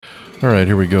All right,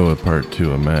 here we go with part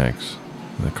 2 of Max,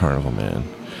 the Carnival Man.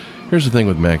 Here's the thing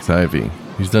with Max Ivy.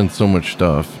 He's done so much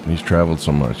stuff, and he's traveled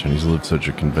so much, and he's lived such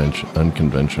a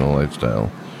unconventional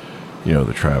lifestyle,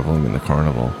 the traveling and the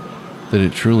carnival, that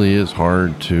it truly is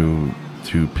hard to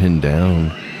pin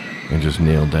down and just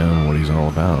nail down what he's all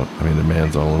about. I mean, the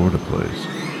man's all over the place.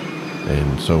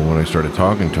 And so when I started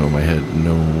talking to him, I had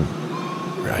no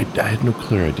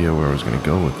clear idea where I was going to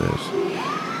go with this.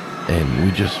 And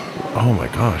we just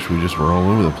were all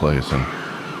over the place. And,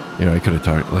 I could have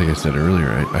talked, like I said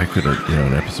earlier, I could have,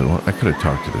 in episode 1, I could have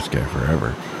talked to this guy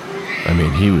forever. I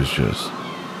mean, he was just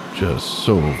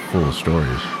so full of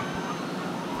stories,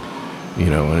 and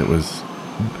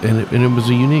it was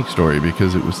a unique story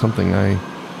because it was something it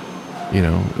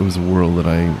was a world that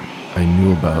I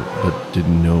knew about but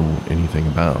didn't know anything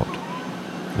about.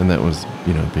 And that was,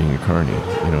 being a carny,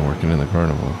 working in the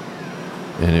carnival.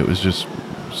 And it was just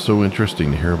so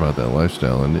interesting to hear about that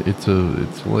lifestyle. And it's a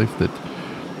life that,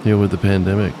 with the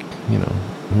pandemic,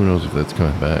 who knows if that's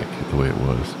coming back the way it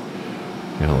was.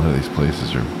 A lot of these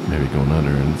places are maybe going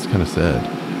under, and it's kind of sad.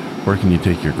 Where can you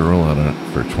take your girl out on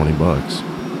for $20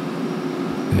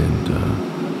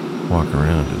 and walk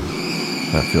around and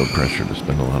not feel pressure to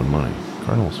spend a lot of money?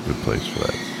 Carnival's a good place for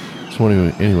that. So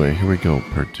anyway, here we go,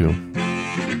 part 2.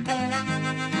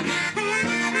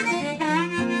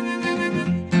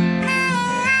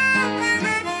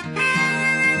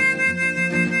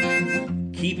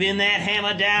 Keeping that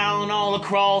hammer down all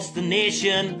across the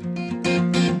nation,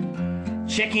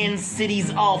 checking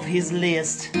cities off his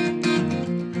list,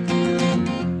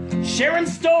 sharing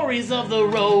stories of the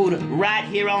road right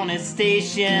here on his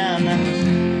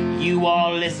station. You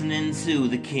are listening to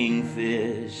the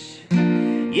Kingfish.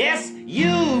 Yes,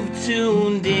 you've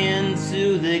tuned in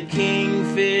to the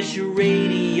Kingfish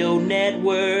Radio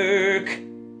Network.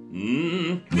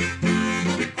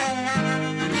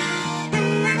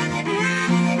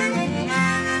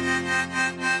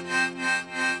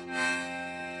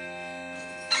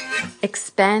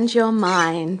 Expand your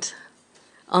mind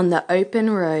on the open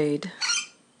road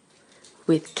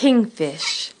with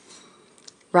Kingfish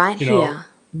right here.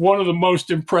 One of the most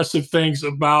impressive things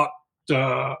about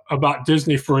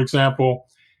Disney, for example,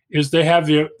 is they have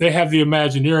the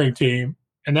Imagineering team,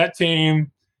 and that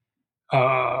team,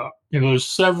 there's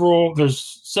several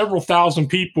thousand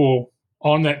people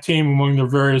on that team among their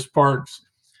various parks,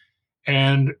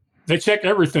 and they check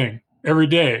everything every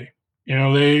day.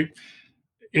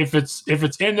 If it's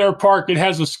in their park, it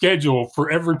has a schedule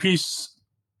for every piece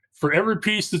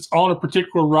that's on a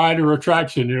particular ride or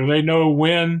attraction. They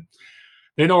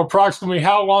know approximately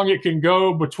how long it can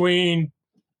go between,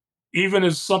 even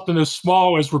as something as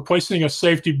small as replacing a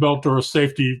safety belt or a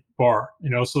safety bar.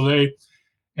 So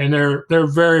they're a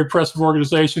very impressive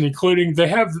organization, including they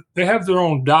have their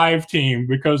own dive team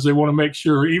because they want to make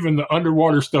sure even the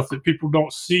underwater stuff that people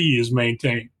don't see is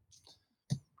maintained.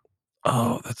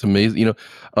 Oh, that's amazing.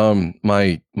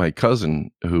 My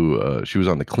cousin, who she was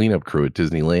on the cleanup crew at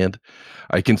Disneyland.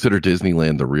 I consider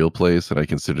Disneyland the real place, and I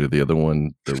consider the other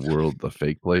one, the world, the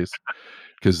fake place.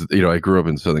 Because, I grew up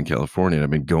in Southern California, and I've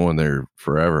been going there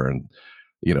forever, and,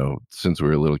 since we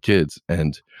were little kids.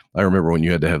 And I remember when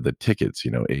you had to have the tickets,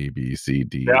 A, B, C,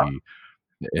 D, Yeah. E.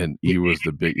 And E was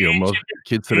the big, most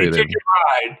kids today.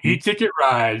 E-ticket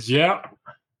rides, yeah.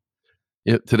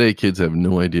 Yeah, today kids have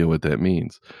no idea what that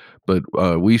means. But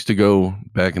we used to go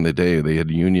back in the day. They had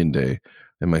Union Day,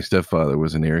 and my stepfather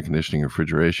was an air conditioning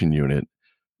refrigeration unit,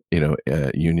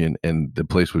 union, and the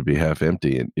place would be half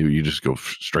empty, and you just go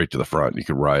straight to the front. And you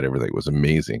could ride everything. It was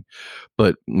amazing.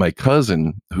 But my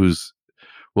cousin, who's,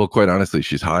 well, quite honestly,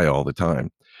 she's high all the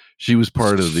time. She was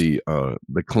part of the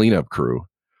cleanup crew,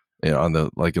 in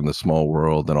the Small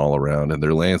World and all around, and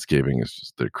their landscaping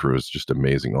their crew is just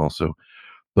amazing also.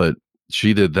 But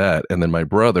she did that, and then my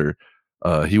brother.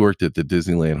 He worked at the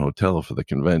Disneyland Hotel for the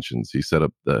conventions. He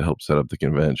helped set up the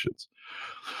conventions.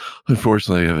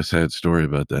 Unfortunately, I have a sad story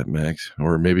about that, Max.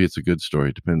 Or maybe it's a good story.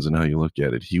 It depends on how you look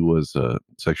at it. He was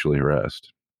sexually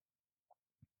harassed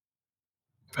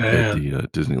at the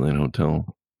Disneyland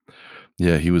Hotel.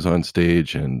 Yeah, he was on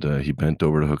stage, and he bent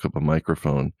over to hook up a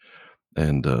microphone,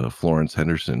 and Florence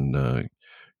Henderson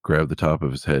grabbed the top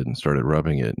of his head and started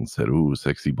rubbing it and said, "Ooh,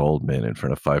 sexy bald man," in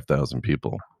front of 5,000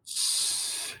 people.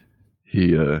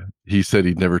 He said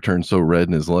he'd never turned so red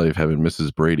in his life having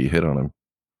Mrs. Brady hit on him.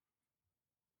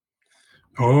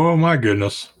 Oh my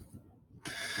goodness.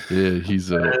 Yeah,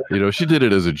 he's she did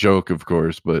it as a joke, of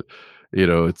course, but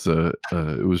it's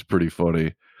it was pretty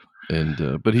funny.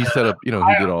 And but he set up, he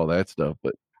did all that stuff.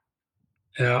 But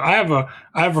yeah,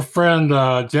 I have a friend,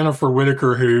 Jennifer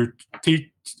Whitaker, who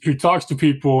talks to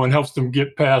people and helps them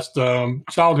get past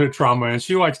childhood trauma, and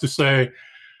she likes to say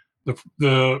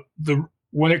the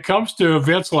when it comes to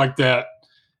events like that,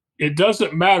 it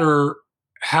doesn't matter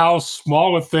how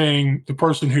small a thing the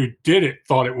person who did it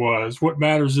thought it was. What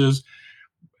matters is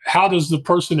how does the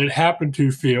person it happened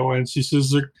to feel. And she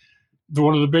says that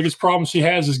one of the biggest problems she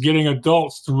has is getting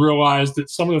adults to realize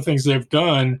that some of the things they've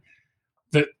done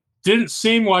that didn't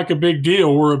seem like a big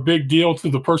deal were a big deal to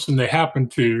the person they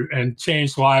happened to and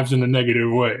changed lives in a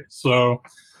negative way. So,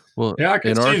 Well, yeah, I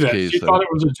can in see Art's that. case, She thought it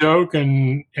was a joke,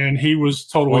 and he was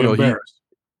totally no, embarrassed.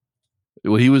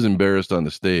 he was embarrassed on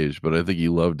the stage, but I think he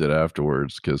loved it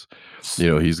afterwards because,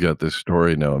 he's got this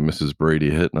story now of Mrs. Brady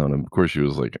hitting on him. Of course, she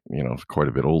was like, quite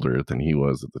a bit older than he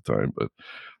was at the time, but,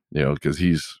 because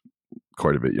he's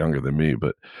quite a bit younger than me,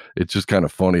 but it's just kind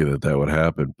of funny that would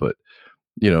happen. But,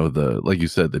 like you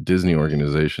said, the Disney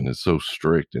organization is so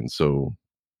strict and so,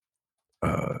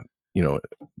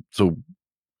 so,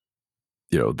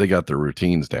 they got their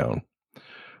routines down.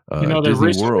 They Disney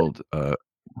recently, World, go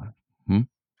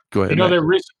ahead, they Max.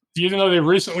 they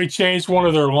recently changed one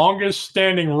of their longest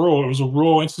standing rule. It was a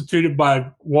rule instituted by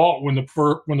Walt when the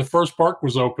first park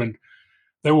was opened.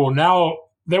 They will now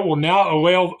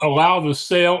allow the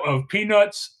sale of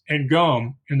peanuts and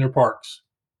gum in their parks.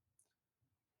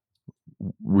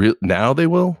 Now they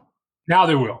will? Now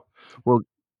they will. Well,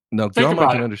 now gum,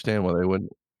 I can understand why they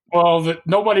wouldn't. Well, that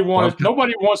nobody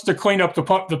wants to clean up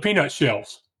the peanut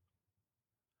shells.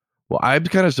 Well, I'm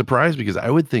kind of surprised because I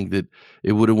would think that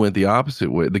it would have went the opposite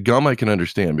way. The gum I can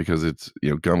understand because it's,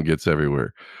 gum gets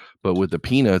everywhere. But with the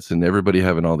peanuts and everybody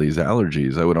having all these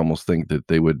allergies, I would almost think that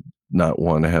they would not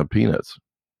want to have peanuts.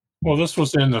 Well, this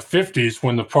was in the 50s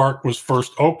when the park was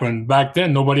first opened. Back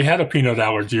then, nobody had a peanut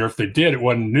allergy, or if they did, it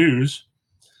wasn't news.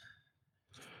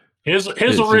 His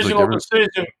original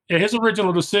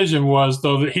decision was,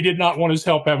 though, that he did not want his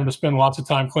help having to spend lots of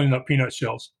time cleaning up peanut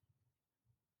shells.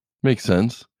 Makes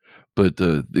sense. But,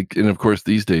 and of course,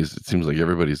 these days, it seems like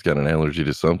everybody's got an allergy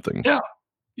to something.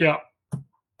 Yeah.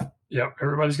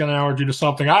 Everybody's got an allergy to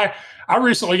something. I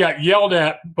recently got yelled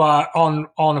at on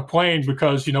a plane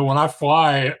because, when I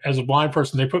fly as a blind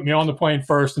person, they put me on the plane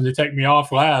first and they take me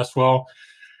off last. Well,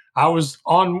 I was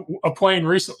on a plane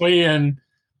recently and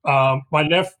my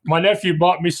nephew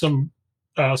bought me some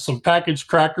packaged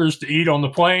crackers to eat on the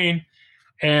plane,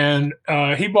 and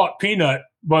he bought peanut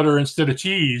butter instead of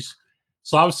cheese.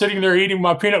 So I'm sitting there eating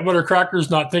my peanut butter crackers,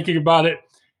 not thinking about it.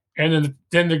 And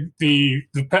then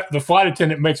the flight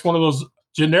attendant makes one of those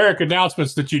generic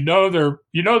announcements that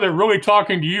they're really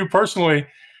talking to you personally,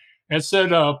 and said,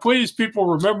 "Please, people,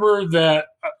 remember that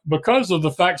because of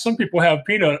the fact some people have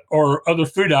peanut or other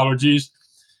food allergies."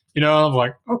 I'm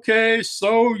like, okay,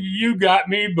 so you got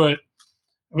me, but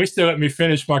at least they let me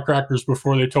finish my crackers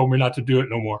before they told me not to do it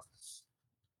no more.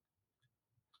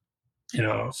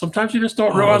 Sometimes you just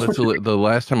don't realize the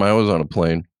last time I was on a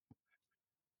plane.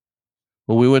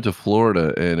 Well, we went to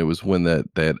Florida, and it was when that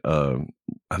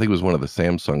I think it was one of the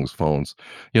Samsung's phones,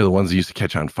 the ones that used to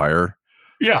catch on fire.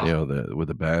 Yeah. With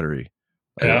the battery.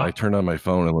 Yeah. I turned on my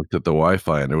phone and looked at the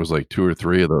Wi-Fi, and there was like 2 or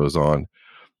 3 of those on.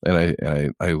 And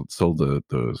I told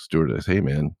the stewardess, "Hey,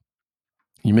 man,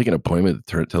 you make an appointment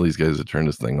to tell these guys to turn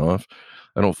this thing off.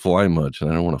 I don't fly much, and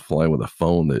I don't want to fly with a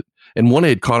phone that." And one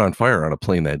had caught on fire on a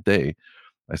plane that day.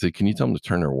 I said, "Can you tell them to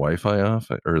turn their Wi-Fi off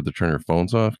or to turn their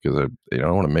phones off? Because I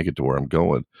don't want to make it to where I'm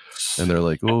going." And they're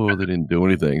like, "Oh, they didn't do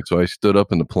anything." So I stood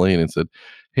up in the plane and said,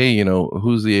 "Hey,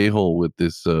 who's the a-hole with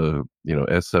this,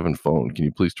 S7 phone? Can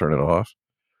you please turn it off?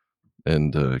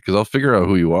 And because I'll figure out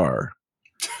who you are."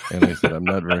 And I said, "I'm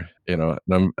not very, and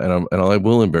I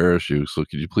will embarrass you. So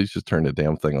could you please just turn the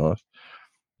damn thing off?"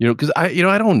 Because I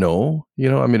don't know.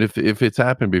 I mean, if it's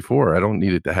happened before, I don't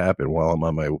need it to happen while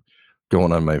I'm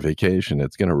going on my vacation.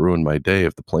 It's going to ruin my day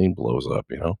if the plane blows up,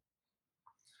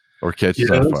 or catches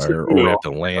on fire, or we have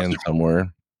to land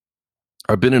somewhere.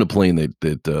 I've been in a plane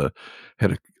that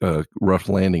had a rough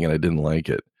landing, and I didn't like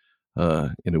it,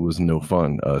 and it was no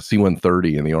fun.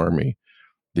 C-130 in the Army.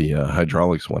 The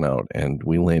hydraulics went out, and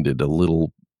we landed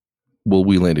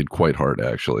we landed quite hard,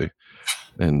 actually.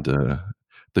 And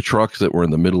the trucks that were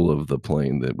in the middle of the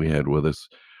plane that we had with us,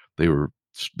 they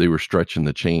were stretching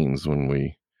the chains when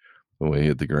we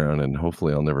hit the ground, and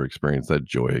hopefully I'll never experience that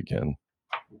joy again.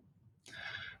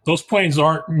 Those planes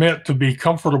aren't meant to be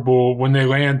comfortable when they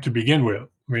land to begin with.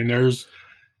 I mean,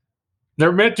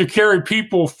 they're meant to carry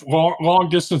people long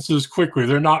distances quickly.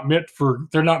 They're not meant for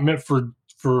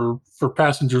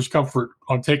passengers' comfort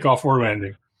on takeoff or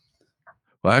landing.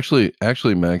 Well,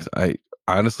 actually, Max, I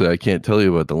can't tell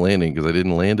you about the landing because I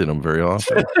didn't land in them very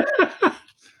often.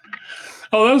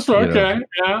 Oh, that's You know, okay.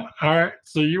 Yeah. All right.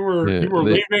 So you were yeah, you were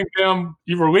leaving them.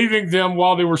 You were leaving them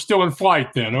while they were still in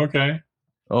flight. Then, okay.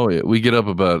 oh yeah, we get up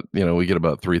about, we get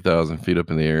about 3,000 feet up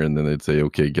in the air, and then they'd say,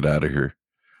 "Okay, get out of here."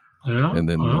 Yeah. And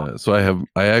then, Well, so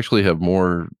I actually have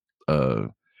more. Uh,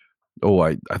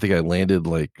 I think I landed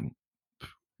like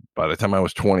by the time I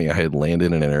was 20, I had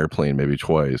landed in an airplane maybe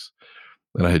twice,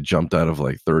 and I had jumped out of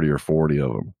like 30 or 40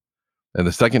 of them. And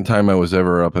the second time I was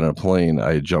ever up in a plane,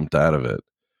 I had jumped out of it.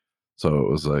 So it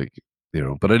was like,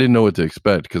 but I didn't know what to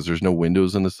expect because there's no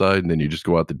windows on the side, and then you just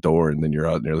go out the door, and then you're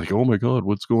out, and you're like, "Oh my god,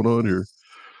 what's going on here?"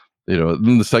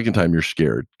 Then the second time you're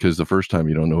scared because the first time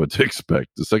you don't know what to expect.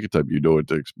 The second time you know what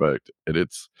to expect, and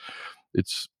it's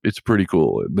pretty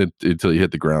cool. And then until you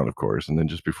hit the ground, of course, and then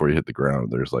just before you hit the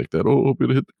ground, there's like that. Oh, I'm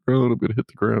gonna hit the ground. I'm gonna hit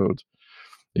the ground.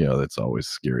 That's always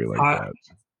scary like I that.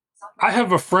 I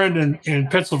have a friend in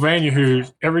Pennsylvania who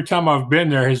every time I've been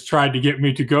there has tried to get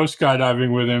me to go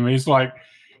skydiving with him. He's like,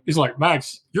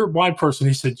 Max, you're a blind person.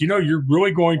 He said, you're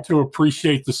really going to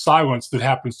appreciate the silence that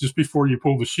happens just before you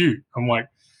pull the chute. I'm like,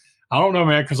 I don't know,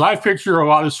 man, because I picture a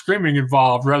lot of screaming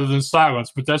involved rather than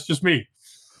silence, but that's just me.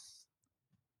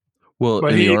 Well,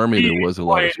 But in the army, he there was a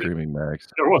lot of explained that screaming, Max.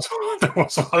 there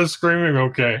was a lot of screaming.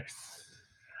 Okay.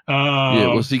 Yeah,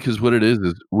 well, Um, see, because what it is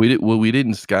we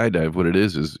didn't skydive. What it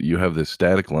is you have this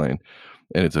static line,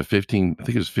 and it's a 15, I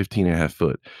think it was 15 and a half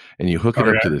foot, and you hook it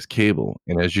up to okay. this cable,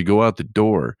 and as you go out the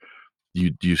door,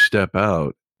 you step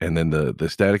out, and then the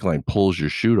static line pulls your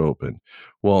chute open.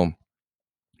 Well,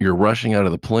 you're rushing out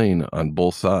of the plane on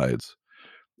both sides.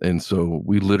 And so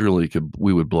we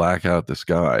would black out the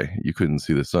sky. You couldn't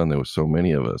see the sun. There was so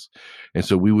many of us. And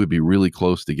so we would be really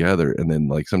close together. And then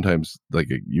like sometimes like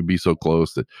you'd be so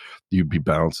close that you'd be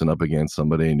bouncing up against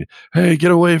somebody and, "Hey,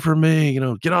 get away from me,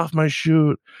 get off my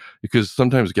chute." Because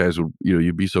sometimes guys would,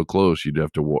 you'd be so close, you'd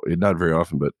have to walk, not very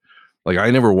often, but like I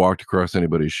never walked across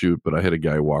anybody's chute, but I had a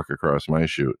guy walk across my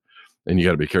chute. And you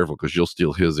got to be careful because you'll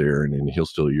steal his air and then he'll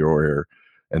steal your air.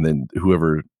 And then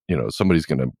whoever, somebody's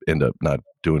going to end up not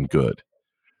doing good,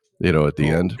 at the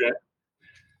end. Okay.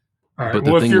 All right. But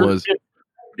the Well, thing was,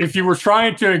 if you were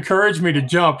trying to encourage me to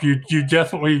jump, you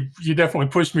definitely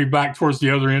pushed me back towards the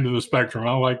other end of the spectrum.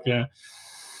 I like that.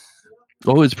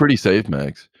 oh, it's pretty safe,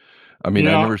 Max. I mean,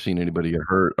 I Yeah. never seen anybody get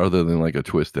hurt other than like a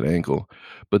twisted ankle.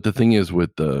 But the thing is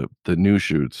with the new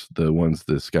shoots, the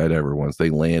skydiver ones, they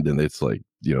land and it's like,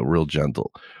 real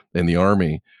gentle. In the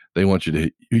army, they want you to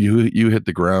you hit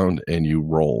the ground and you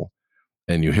roll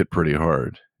and you hit pretty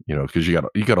hard, because you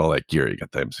got all that gear. You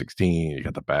got the M16, you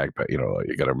got the backpack,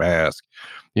 you got a mask,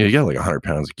 you got like 100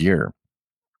 pounds of gear.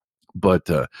 But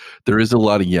there is a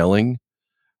lot of yelling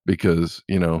because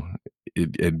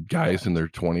guys in their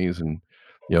 20s and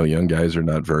young guys are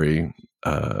not very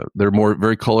they're more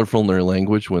very colorful in their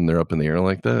language when they're up in the air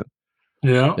like that.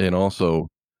 Yeah. And also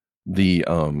the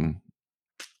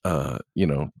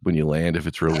when you land, if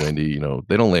it's real windy,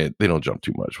 they don't jump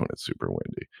too much when it's super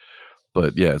windy.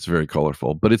 But yeah, it's very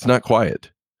colorful, but it's not quiet.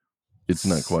 It's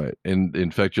not quiet. And in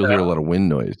fact, you'll hear a Yeah. lot of wind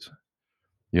noise.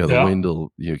 The Yeah. wind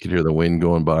will, you can hear the wind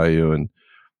going by you and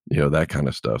that kind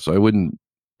of stuff. So I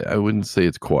wouldn't say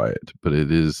it's quiet, but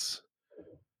it is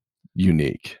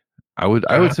unique. I would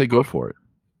say go for it.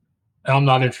 I'm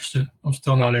not interested. I'm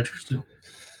still not interested.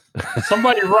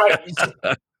 Somebody write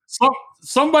some,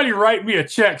 somebody write me a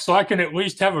check so I can at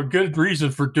least have a good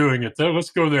reason for doing it. Though, let's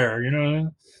go there.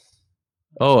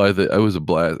 Oh, I was a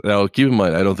blast. Now, keep in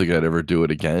mind, I don't think I'd ever do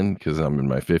it again because I'm in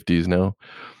my 50s now.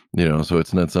 So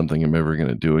it's not something I'm ever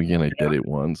gonna do again. I did it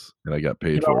once and I got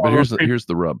paid for it. But All those people. here's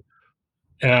the rub.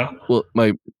 Yeah. Well,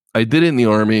 I did it in the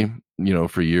army,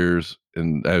 for years,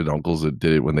 and I had uncles that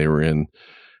did it when they were in.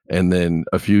 And then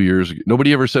a few years ago,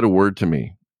 nobody ever said a word to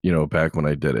me, back when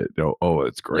I did it. Oh,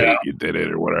 it's Yeah. great, you did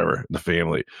it or whatever. The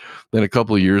family. Then a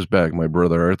couple of years back, my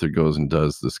brother Arthur goes and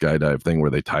does the skydive thing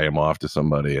where they tie him off to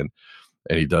somebody, and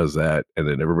he does that, and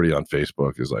then everybody on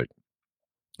Facebook is like,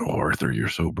 "Oh, Arthur, you're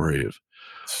so brave.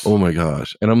 Oh my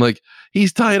gosh." And I'm like,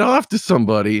 he's tied off to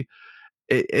somebody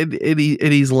and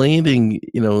he's landing,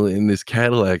 in this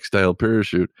Cadillac style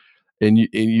parachute, and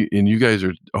you guys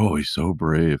are, "Oh, he's so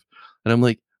brave," and I'm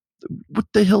like, "What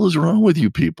the hell is wrong with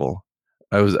you people?"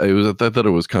 I thought it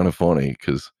was kind of funny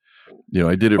because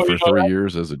I did it Well, for 3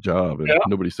 years as a job, and yeah.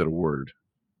 nobody said a word.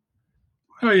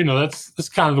 Well, that's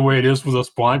kind of the way it is with us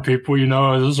blind people.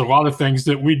 There's a lot of things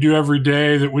that we do every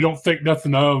day that we don't think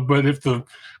nothing of, but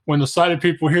when the sighted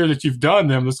people hear that you've done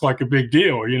them, it's like a big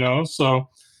deal. So,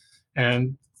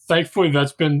 and thankfully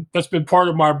that's been part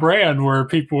of my brand where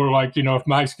people are like, if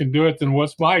Max can do it, then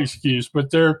what's my excuse?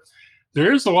 But there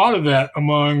is a lot of that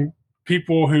among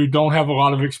people who don't have a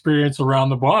lot of experience around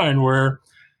the blind, where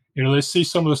they see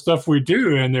some of the stuff we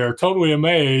do and they're totally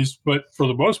amazed. But for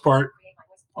the most part,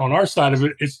 on our side of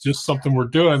it, it's just something we're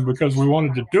doing because we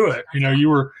wanted to do it. You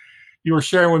were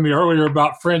sharing with me earlier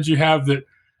about friends you have that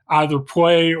either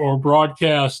play or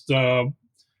broadcast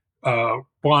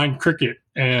blind cricket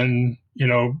and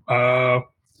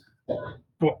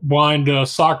blind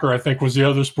soccer, I think was the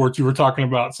other sport you were talking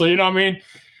about. So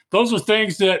those are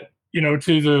things that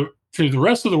to the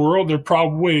rest of the world they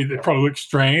probably look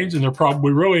strange and they're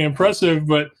probably really impressive,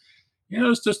 but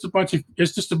it's just a bunch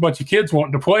of kids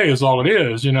wanting to play is all it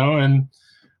is, and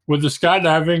with the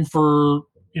skydiving for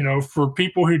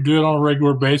people who do it on a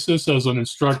regular basis as an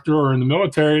instructor or in the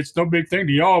military, it's no big thing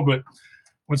to y'all. But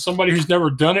when somebody who's never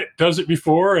done it does it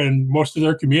before and most of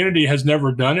their community has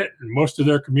never done it and most of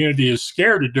their community is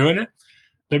scared of doing it,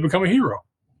 they become a hero.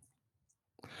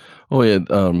 Oh yeah,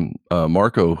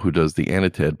 Marco, who does the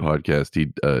Annoted podcast,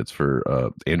 it's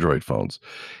for Android phones.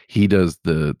 He does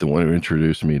the one who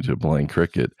introduced me to blind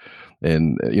cricket,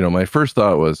 and my first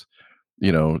thought was,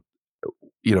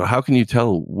 how can you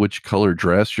tell which color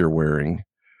dress you're wearing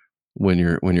when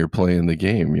you're playing the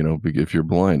game? If you're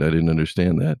blind, I didn't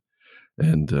understand that,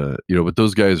 and but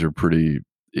those guys are pretty.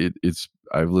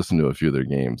 I've listened to a few of their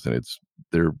games, and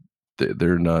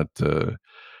they're not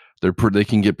they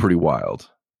can get pretty wild.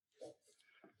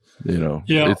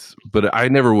 Yeah. But I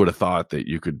never would have thought that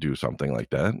you could do something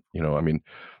like that.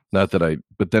 Not that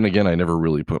but then again, I never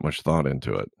really put much thought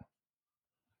into it.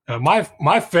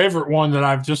 My favorite one that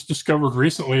I've just discovered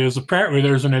recently is apparently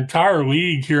there's an entire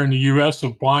league here in the U.S.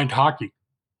 of blind hockey.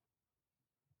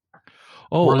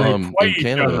 Oh, in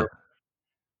Canada.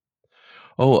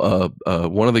 Oh,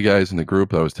 one of the guys in the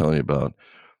group I was telling you about,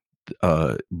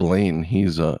 Blaine.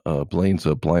 Blaine's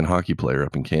a blind hockey player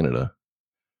up in Canada.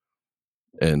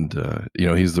 And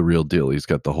he's the real deal. He's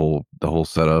got the whole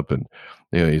setup, and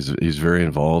he's very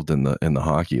involved in the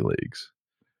hockey leagues.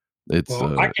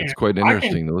 It's quite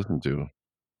interesting to listen to.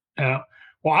 Yeah.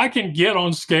 Well, I can get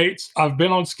on skates. I've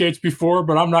been on skates before,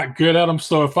 but I'm not good at them.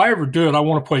 So if I ever do it, I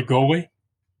want to play goalie.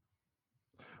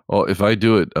 Oh, if I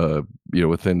do it,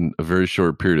 within a very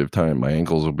short period of time, my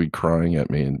ankles will be crying at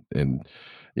me and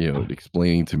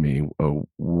explaining to me,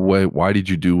 why did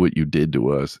you do what you did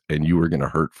to us, and you were going to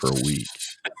hurt for a week.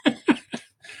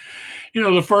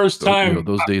 The first time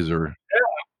those days are.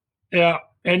 Yeah.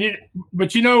 And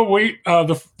we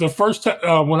the first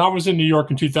time when I was in New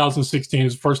York in 2016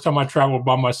 is the first time I traveled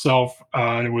by myself,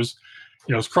 and it was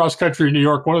cross country in New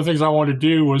York. One of the things I wanted to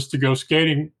do was to go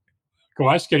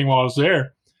ice skating while I was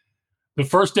there. The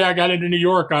first day I got into New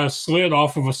York, I slid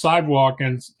off of a sidewalk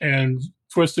and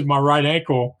twisted my right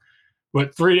ankle.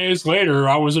 But 3 days later,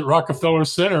 I was at Rockefeller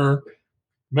Center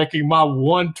making my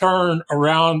one turn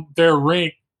around their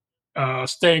rink,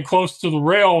 staying close to the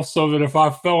rail so that if I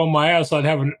fell on my ass, I'd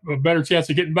have a better chance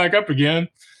of getting back up again.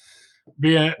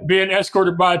 Being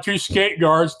escorted by 2 skate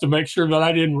guards to make sure that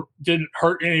I didn't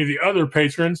hurt any of the other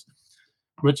patrons.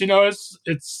 But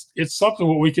it's something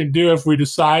what we can do if we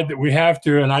decide that we have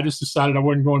to. And I just decided I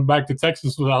wasn't going back to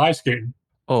Texas without ice skating.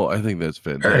 Oh, I think that's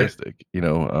fantastic.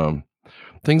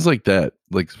 Things like that,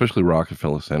 like especially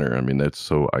Rockefeller Center. I mean, that's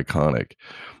so iconic.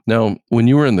 Now, when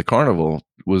you were in the carnival,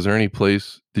 was there any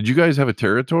place? Did you guys have a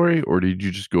territory, or did you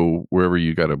just go wherever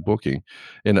you got a booking?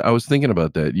 And I was thinking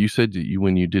about that. You said that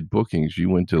when you did bookings,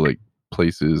 you went to like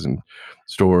places and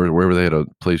stores, wherever they had a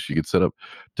place you could set up.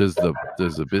 Does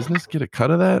the business get a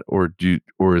cut of that, or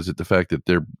is it the fact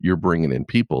that you're bringing in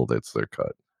people that's their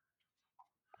cut?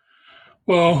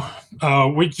 Well,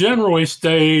 we generally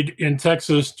stayed in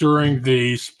Texas during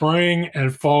the spring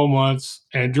and fall months,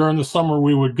 and during the summer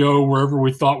we would go wherever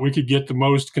we thought we could get the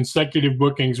most consecutive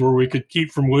bookings, where we could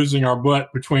keep from losing our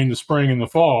butt between the spring and the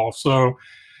fall. So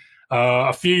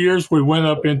a few years we went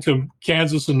up into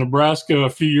Kansas and Nebraska. A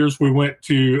few years we went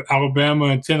to Alabama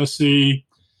and Tennessee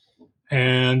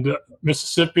and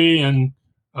Mississippi, and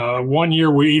 1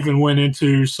 year we even went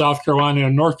into South Carolina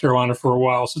and North Carolina for a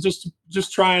while. So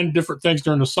just trying different things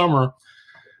during the summer.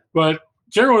 But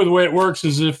generally the way it works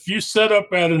is if you set up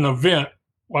at an event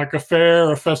like a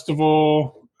fair, a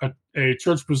festival, a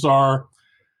church bazaar,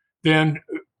 then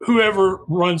whoever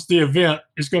runs the event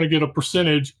is going to get a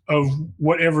percentage of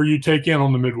whatever you take in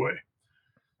on the midway.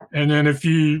 And then if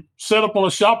you set up on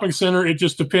a shopping center, it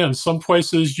just depends. Some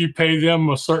places you pay them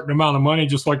a certain amount of money,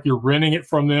 just like you're renting it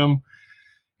from them.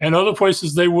 And other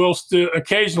places they will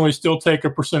occasionally still take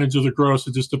a percentage of the gross.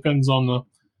 It just depends on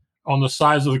the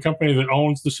size of the company that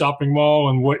owns the shopping mall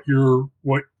and what your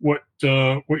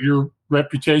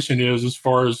reputation is as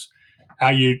far as how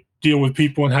you deal with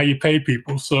people and how you pay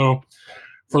people. So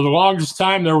for the longest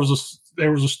time, there was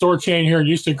a store chain here in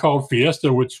Houston called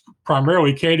Fiesta, which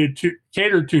primarily catered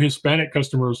to Hispanic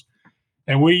customers.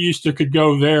 And we could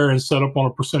go there and set up on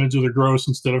a percentage of the gross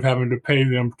instead of having to pay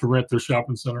them to rent their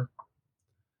shopping center.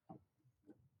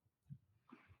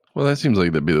 Well, that seems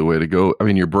like that'd be the way to go. I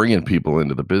mean, you're bringing people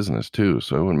into the business too,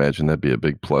 so I would imagine that'd be a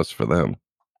big plus for them.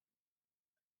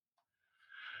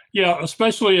 Yeah,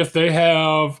 especially if they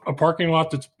have a parking lot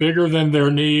that's bigger than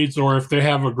their needs, or if they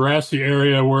have a grassy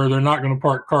area where they're not going to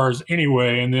park cars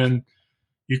anyway. And then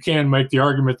you can make the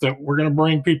argument that we're going to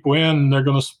bring people in, and they're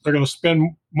going to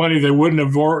spend money they wouldn't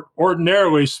have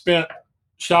ordinarily spent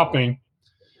shopping.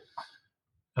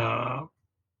 And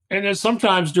then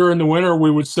sometimes during the winter,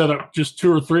 we would set up just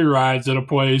 2 or 3 rides at a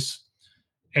place,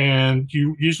 and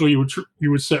you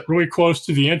would set really close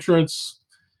to the entrance,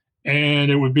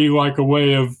 and it would be like a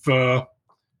way of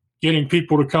getting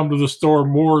people to come to the store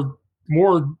more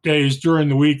days during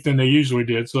the week than they usually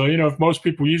did. So, if most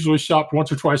people usually shopped once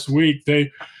or twice a week,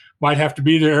 they might have to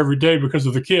be there every day because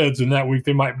of the kids, and that week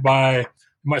they might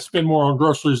spend more on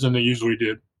groceries than they usually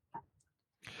did.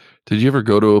 Did you ever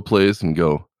go to a place and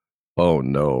go, oh,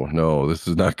 no, this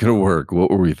is not going to work?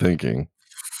 What were we thinking?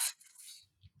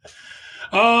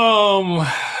 I'm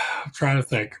trying to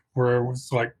think where it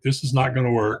was like, this is not going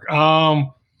to work. A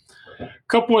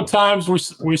couple of times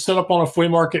we set up on a flea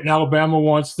market in Alabama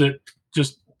once that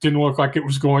just didn't look like it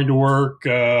was going to work.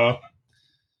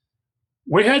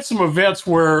 We had some events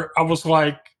where I was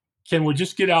like, can we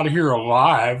just get out of here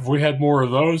alive? We had more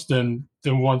of those than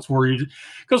ones where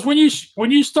because when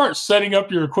you start setting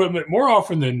up your equipment, more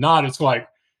often than not, it's like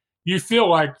you feel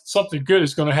like something good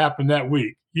is going to happen that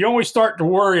week. You only start to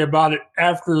worry about it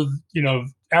after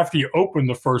you open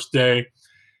the first day.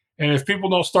 And if people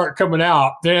don't start coming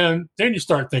out, then you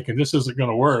start thinking this isn't going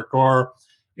to work. Or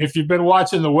if you've been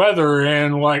watching the weather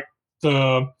and like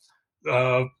the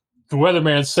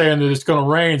weatherman's saying that it's going to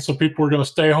rain, so people are going to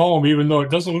stay home, even though it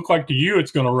doesn't look like to you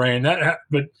it's going to rain.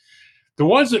 But the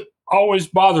ones that always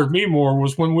bothered me more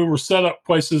was when we were set up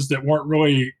places that weren't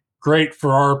really great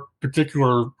for our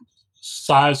particular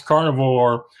size carnival,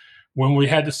 or when we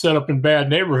had to set up in bad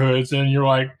neighborhoods, and you're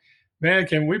like, man,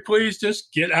 can we please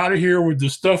just get out of here with the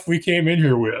stuff we came in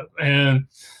here with? And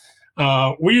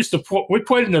we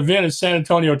played an event in San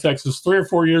Antonio, Texas, 3 or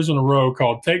 4 years in a row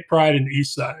called Take Pride in the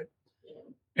East Side.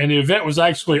 And the event was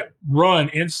actually run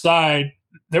inside.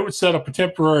 They would set up a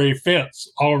temporary fence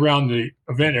all around the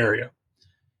event area,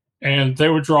 and they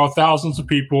would draw thousands of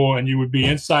people, and you would be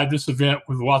inside this event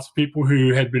with lots of people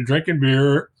who had been drinking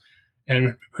beer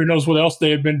and who knows what else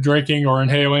they had been drinking or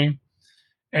inhaling.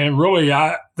 And really,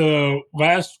 the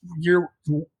last year,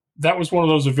 that was one of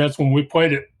those events when we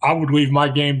played it, I would leave my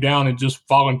game down and just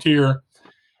volunteer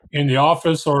in the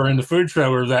office or in the food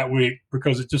trailer that week,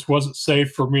 because it just wasn't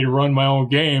safe for me to run my own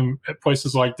game at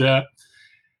places like that.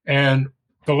 And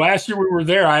the last year we were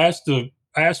there, I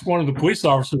asked one of the police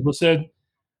officers,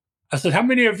 I said, how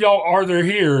many of y'all are there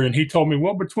here? And he told me,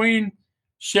 well, between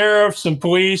sheriffs and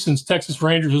police and Texas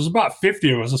Rangers, there's about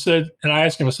 50 of us. And I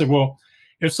asked him, I said, well,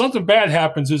 if something bad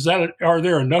happens, are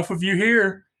there enough of you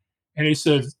here? And he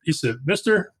said,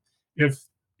 mister,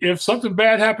 if something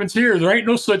bad happens here, there ain't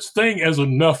no such thing as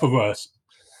enough of us.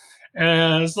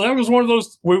 And so that was one of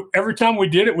those, every time we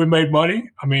did it, we made money.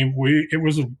 I mean, it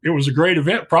was a great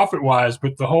event profit wise,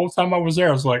 but the whole time I was there,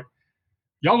 I was like,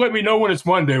 y'all let me know when it's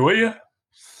Monday, will you?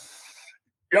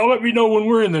 Y'all let me know when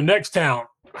we're in the next town.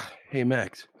 Hey,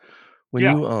 Max,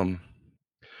 when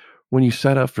you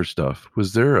set up for stuff,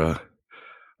 was there a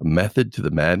method to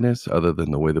the madness other than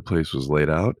the way the place was laid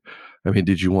out? I mean,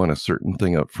 did you want a certain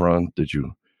thing up front? Did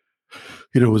you,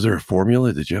 was there a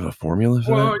formula? Did you have a formula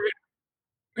for that?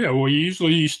 Yeah, well,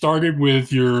 usually you started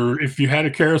with if you had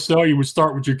a carousel, you would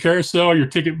start with your carousel, your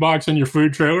ticket box, and your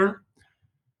food trailer.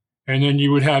 And then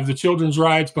you would have the children's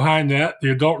rides behind that,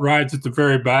 the adult rides at the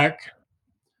very back.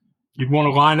 You'd want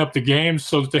to line up the games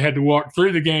so that they had to walk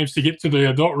through the games to get to the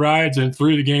adult rides and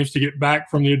through the games to get back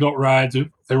from the adult rides if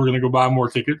they were going to go buy more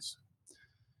tickets.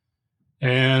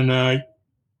 And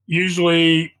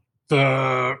usually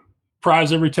the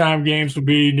prize every time games would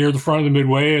be near the front of the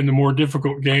midway, and the more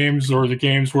difficult games, or the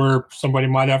games where somebody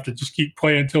might have to just keep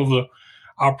playing until the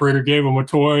operator gave them a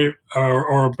toy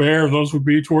or a bear, those would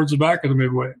be towards the back of the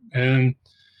midway. And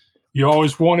you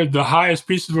always wanted the highest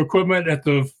piece of equipment at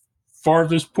the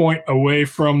farthest point away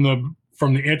from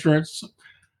the entrance,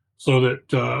 so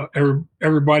that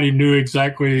everybody knew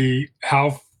exactly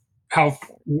how far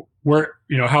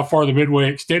the midway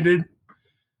extended.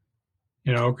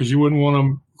 Because you wouldn't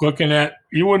want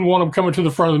them coming to the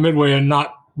front of the midway and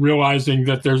not realizing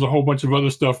that there's a whole bunch of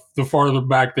other stuff the farther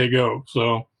back they go.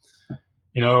 So,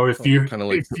 if you kind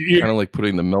of like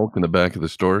putting the milk in the back of the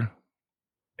store.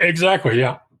 Exactly,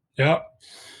 yeah. Yep.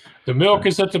 The milk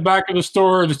is at the back of the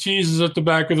store. The cheese is at the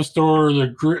back of the store.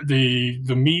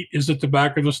 The meat is at the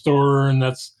back of the store, and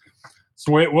that's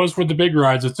the way it was with the big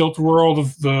rides. The Tilt-A-Whirl,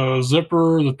 the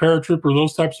Zipper, the Paratrooper,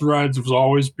 those types of rides was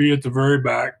always be at the very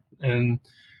back, and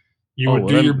you Oh, would well,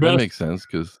 do your that best. makes sense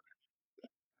because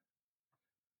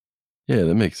yeah,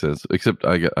 that makes sense. Except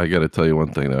I gotta tell you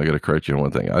one thing, though. I gotta correct you on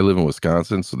one thing. I live in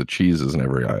Wisconsin, so the cheese is in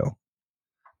every aisle.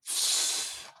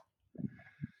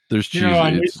 There's You know,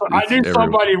 cheese. I It's knew everywhere.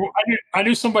 somebody. I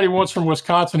knew somebody once from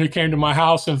Wisconsin who came to my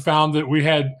house and found that we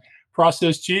had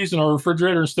processed cheese in our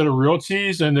refrigerator instead of real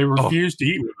cheese, and they Oh, refused to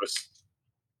eat with us.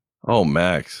 oh,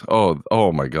 Max.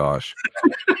 Oh my gosh.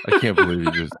 I can't believe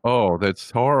you just. Oh,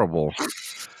 that's horrible.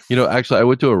 Actually, I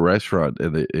went to a restaurant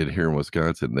here in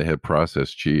Wisconsin. They had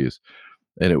processed cheese,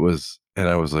 and I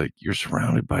was like, "You're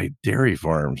surrounded by dairy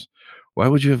farms. Why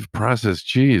would you have processed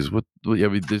cheese? I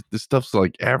mean, this stuff's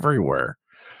like everywhere."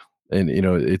 And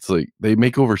it's like they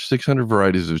make over 600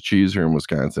 varieties of cheese here in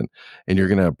Wisconsin, and you're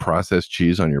gonna have processed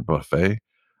cheese on your buffet.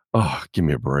 Oh, give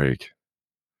me a break.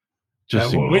 Just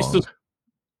Well, seemed at least wrong.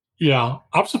 yeah.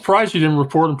 I'm surprised you didn't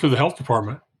report them to the health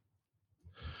department.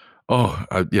 Oh,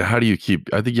 yeah. How do you keep?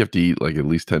 I think you have to eat like at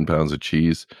least 10 pounds of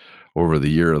cheese over the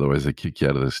year, otherwise they kick you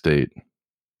out of the state.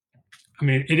 I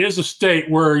mean, it is a state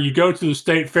where you go to the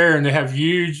state fair and they have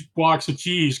huge blocks of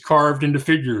cheese carved into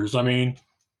figures. I mean,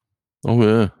 Oh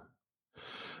yeah,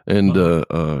 and uh,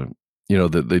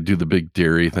 that they do the big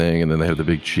dairy thing, and then they have the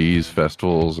big cheese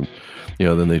festivals, and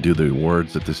then they do the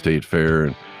awards at the state fair,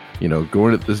 and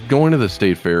going to the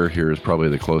state fair here is probably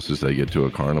the closest I get to a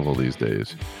carnival these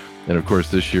days. And of course,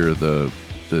 this year the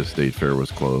state fair was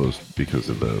closed because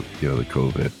of the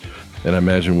COVID. And I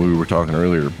imagine we were talking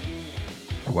earlier,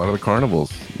 a lot of the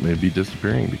carnivals may be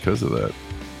disappearing because of that.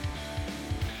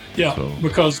 yeah, So,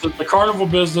 because the carnival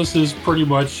business is pretty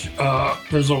much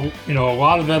there's a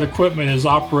lot of that equipment is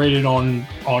operated on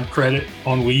credit,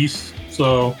 on lease.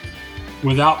 So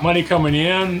without money coming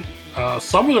in,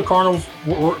 some of the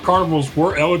carnivals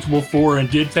were eligible for and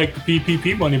did take the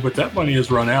PPP money, but that money has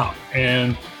run out.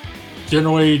 And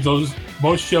generally,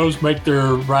 most shows make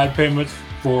their ride payments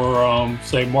for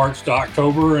say March to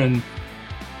October, and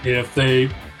if they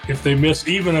miss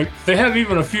they have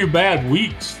even a few bad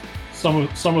weeks, some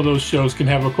of those shows can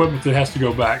have equipment that has to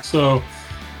go back. So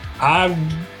I'm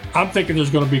thinking there's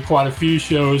going to be quite a few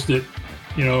shows that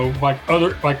like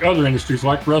other industries,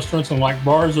 like restaurants and like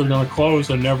bars, are going to close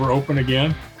and never open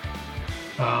again.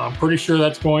 I'm pretty sure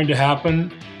that's going to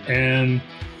happen, and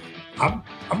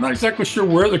I'm not exactly sure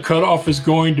where the cutoff is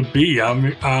going to be.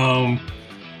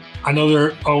 I know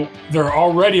there are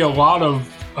already a lot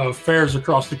of fairs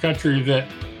across the country that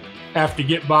have to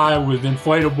get by with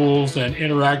inflatables and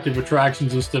interactive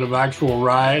attractions instead of actual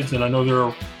rides. And I know there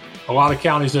are a lot of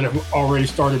counties that have already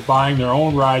started buying their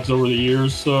own rides over the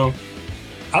years. So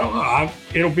I don't know.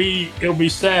 It'll be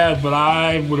sad, but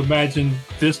I would imagine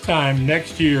this time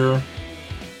next year,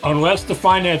 unless the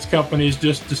finance companies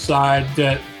just decide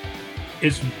that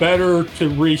it's better to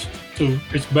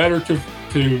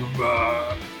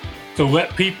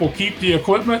let people keep the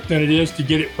equipment than it is to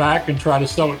get it back and try to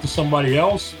sell it to somebody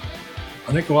else.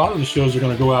 I think a lot of the shows are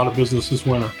going to go out of business this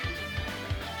winter.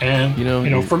 And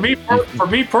for me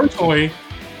personally,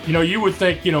 you would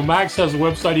think Max has a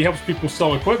website, he helps people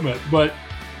sell equipment, but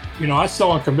I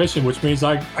sell on commission, which means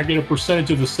I get a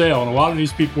percentage of the sale, and a lot of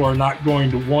these people are not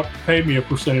going to want to pay me a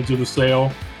percentage of the sale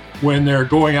when they're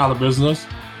going out of business.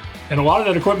 And a lot of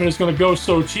that equipment is going to go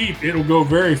so cheap, it'll go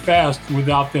very fast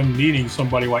without them needing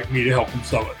somebody like me to help them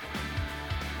sell it.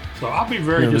 So I'll be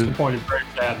very disappointed, very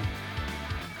sad.